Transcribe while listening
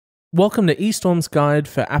Welcome to eStorm's guide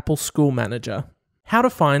for Apple School Manager. How to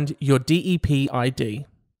find your DEP ID.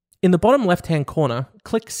 In the bottom left-hand corner,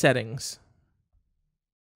 click Settings.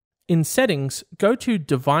 In Settings, go to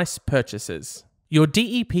Device Purchases. Your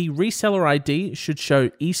DEP reseller ID should show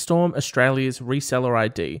eStorm Australia's reseller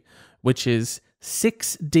ID, which is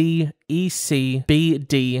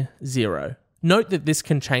 6DECBD0. Note that this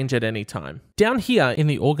can change at any time. Down here in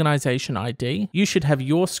the Organization ID, you should have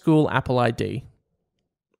your school Apple ID.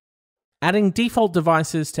 Adding default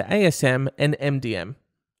devices to ASM and MDM.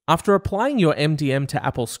 After applying your MDM to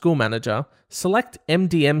Apple School Manager, select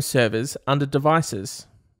MDM Servers under Devices.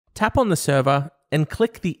 Tap on the server and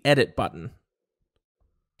click the Edit button.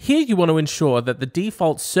 Here you want to ensure that the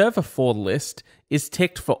default server for list is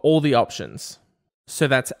ticked for all the options. So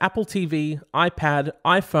that's Apple TV, iPad,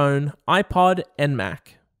 iPhone, iPod, and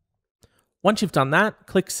Mac. Once you've done that,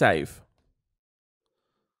 click Save.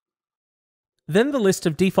 Then the list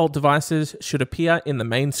of default devices should appear in the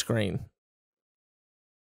main screen.